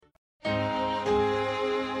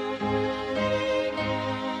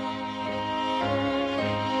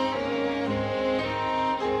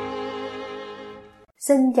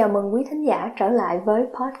Xin chào mừng quý thính giả trở lại với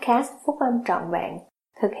podcast Phúc Âm Trọn Vẹn,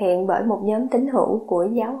 thực hiện bởi một nhóm tín hữu của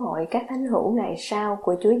Giáo hội các Thánh hữu Ngày Sau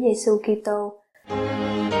của Chúa Giêsu Kitô.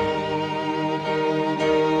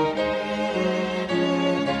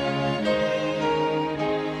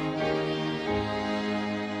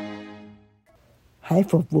 Hãy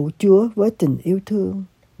phục vụ Chúa với tình yêu thương.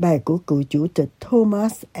 Bài của cựu chủ tịch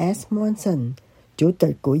Thomas S. Monson, chủ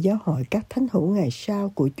tịch của Giáo hội các Thánh hữu Ngày Sau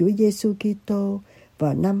của Chúa Giêsu Kitô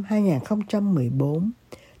vào năm 2014,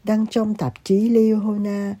 đăng trong tạp chí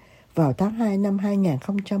Liahona vào tháng 2 năm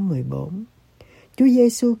 2014. Chúa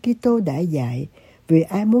Giêsu Kitô đã dạy, vì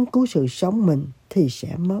ai muốn cứu sự sống mình thì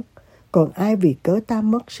sẽ mất, còn ai vì cớ ta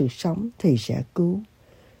mất sự sống thì sẽ cứu.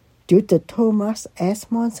 Chủ tịch Thomas S.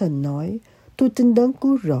 Monson nói, tôi tin đấng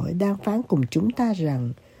cứu rỗi đang phán cùng chúng ta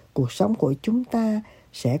rằng cuộc sống của chúng ta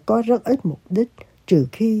sẽ có rất ít mục đích trừ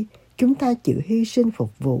khi chúng ta chịu hy sinh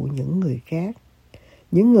phục vụ những người khác.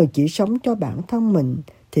 Những người chỉ sống cho bản thân mình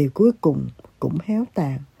thì cuối cùng cũng héo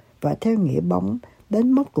tàn và theo nghĩa bóng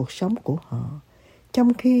đến mất cuộc sống của họ.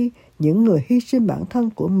 Trong khi những người hy sinh bản thân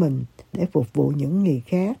của mình để phục vụ những người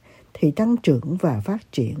khác thì tăng trưởng và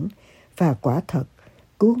phát triển, và quả thật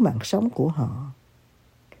cứu mạng sống của họ.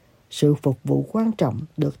 Sự phục vụ quan trọng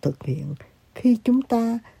được thực hiện khi chúng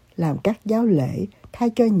ta làm các giáo lễ thay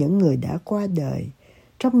cho những người đã qua đời.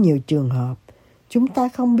 Trong nhiều trường hợp, chúng ta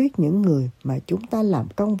không biết những người mà chúng ta làm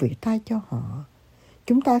công việc thay cho họ.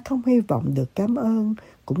 Chúng ta không hy vọng được cảm ơn,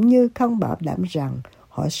 cũng như không bảo đảm rằng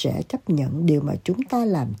họ sẽ chấp nhận điều mà chúng ta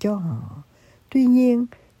làm cho họ. Tuy nhiên,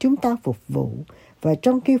 chúng ta phục vụ, và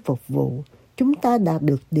trong khi phục vụ, chúng ta đạt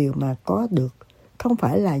được điều mà có được, không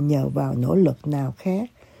phải là nhờ vào nỗ lực nào khác.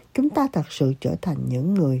 Chúng ta thật sự trở thành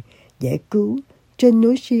những người giải cứu trên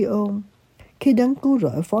núi Sion. Khi đấng cứu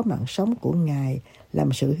rỗi phó mạng sống của Ngài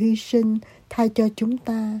làm sự hy sinh thay cho chúng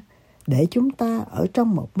ta, để chúng ta ở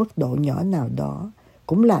trong một mức độ nhỏ nào đó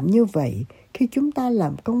cũng làm như vậy khi chúng ta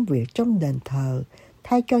làm công việc trong đền thờ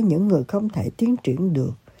thay cho những người không thể tiến triển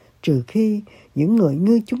được, trừ khi những người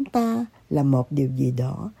như chúng ta làm một điều gì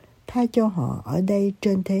đó thay cho họ ở đây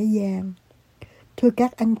trên thế gian. Thưa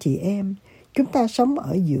các anh chị em, chúng ta sống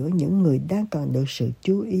ở giữa những người đang cần được sự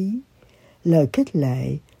chú ý. Lời khích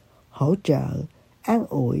lệ, hỗ trợ, an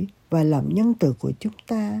ủi và lòng nhân từ của chúng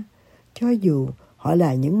ta, cho dù họ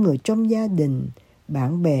là những người trong gia đình,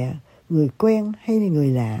 bạn bè, người quen hay người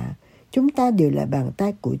lạ, chúng ta đều là bàn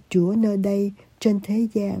tay của Chúa nơi đây trên thế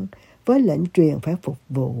gian, với lệnh truyền phải phục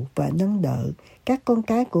vụ và nâng đỡ các con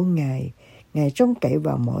cái của Ngài. Ngài trông cậy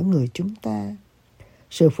vào mỗi người chúng ta.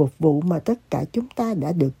 Sự phục vụ mà tất cả chúng ta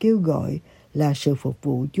đã được kêu gọi là sự phục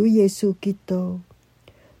vụ Chúa Giêsu Kitô.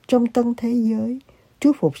 Trong tân thế giới,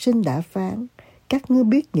 Chúa Phục sinh đã phán, các ngươi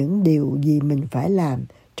biết những điều gì mình phải làm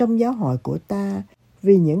trong giáo hội của ta,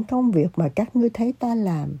 vì những công việc mà các ngươi thấy ta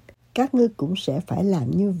làm, các ngươi cũng sẽ phải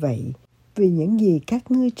làm như vậy. Vì những gì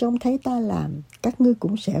các ngươi trông thấy ta làm, các ngươi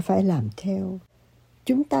cũng sẽ phải làm theo.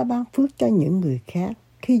 Chúng ta ban phước cho những người khác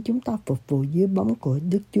khi chúng ta phục vụ dưới bóng của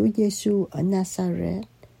Đức Chúa Giêsu ở Nazareth.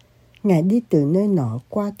 Ngài đi từ nơi nọ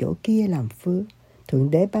qua chỗ kia làm phước.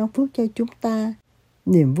 Thượng Đế ban phước cho chúng ta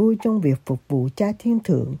niềm vui trong việc phục vụ Cha Thiên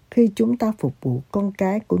Thượng khi chúng ta phục vụ con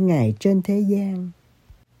cái của Ngài trên thế gian.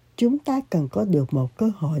 Chúng ta cần có được một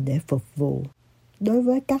cơ hội để phục vụ. Đối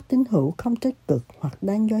với các tín hữu không tích cực hoặc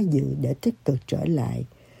đang do dự để tích cực trở lại,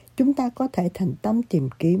 chúng ta có thể thành tâm tìm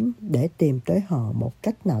kiếm để tìm tới họ một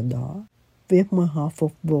cách nào đó. Việc mà họ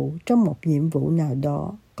phục vụ trong một nhiệm vụ nào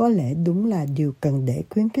đó có lẽ đúng là điều cần để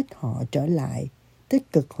khuyến khích họ trở lại,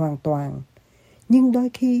 tích cực hoàn toàn. Nhưng đôi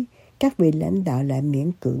khi, các vị lãnh đạo lại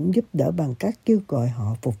miễn cưỡng giúp đỡ bằng cách kêu gọi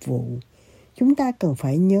họ phục vụ. Chúng ta cần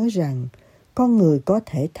phải nhớ rằng, con người có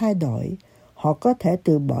thể thay đổi, họ có thể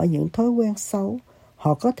từ bỏ những thói quen xấu,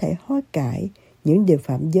 họ có thể hối cải những điều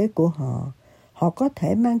phạm giới của họ, họ có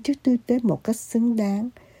thể mang chức tư tế một cách xứng đáng,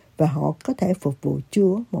 và họ có thể phục vụ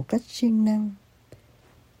Chúa một cách siêng năng.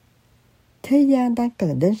 Thế gian đang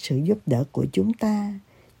cần đến sự giúp đỡ của chúng ta.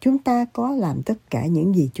 Chúng ta có làm tất cả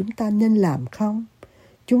những gì chúng ta nên làm không?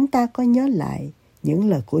 Chúng ta có nhớ lại những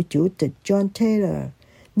lời của Chủ tịch John Taylor,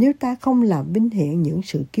 nếu ta không làm vinh hiển những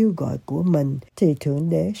sự kêu gọi của mình, thì Thượng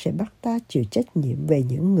Đế sẽ bắt ta chịu trách nhiệm về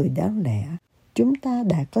những người đáng lẽ chúng ta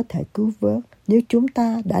đã có thể cứu vớt nếu chúng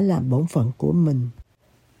ta đã làm bổn phận của mình.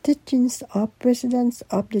 Teachings of Presidents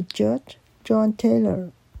of the Church, John Taylor.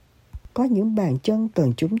 Có những bàn chân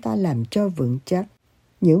cần chúng ta làm cho vững chắc,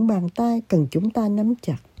 những bàn tay cần chúng ta nắm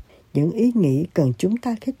chặt, những ý nghĩ cần chúng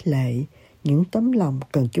ta khích lệ, những tấm lòng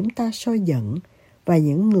cần chúng ta soi dẫn, và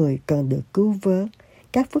những người cần được cứu vớt.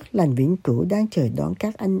 Các phước lành vĩnh cửu đang chờ đón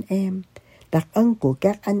các anh em. Đặc ân của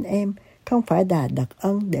các anh em không phải đà đặc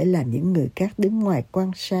ân để làm những người khác đứng ngoài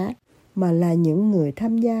quan sát, mà là những người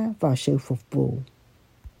tham gia vào sự phục vụ.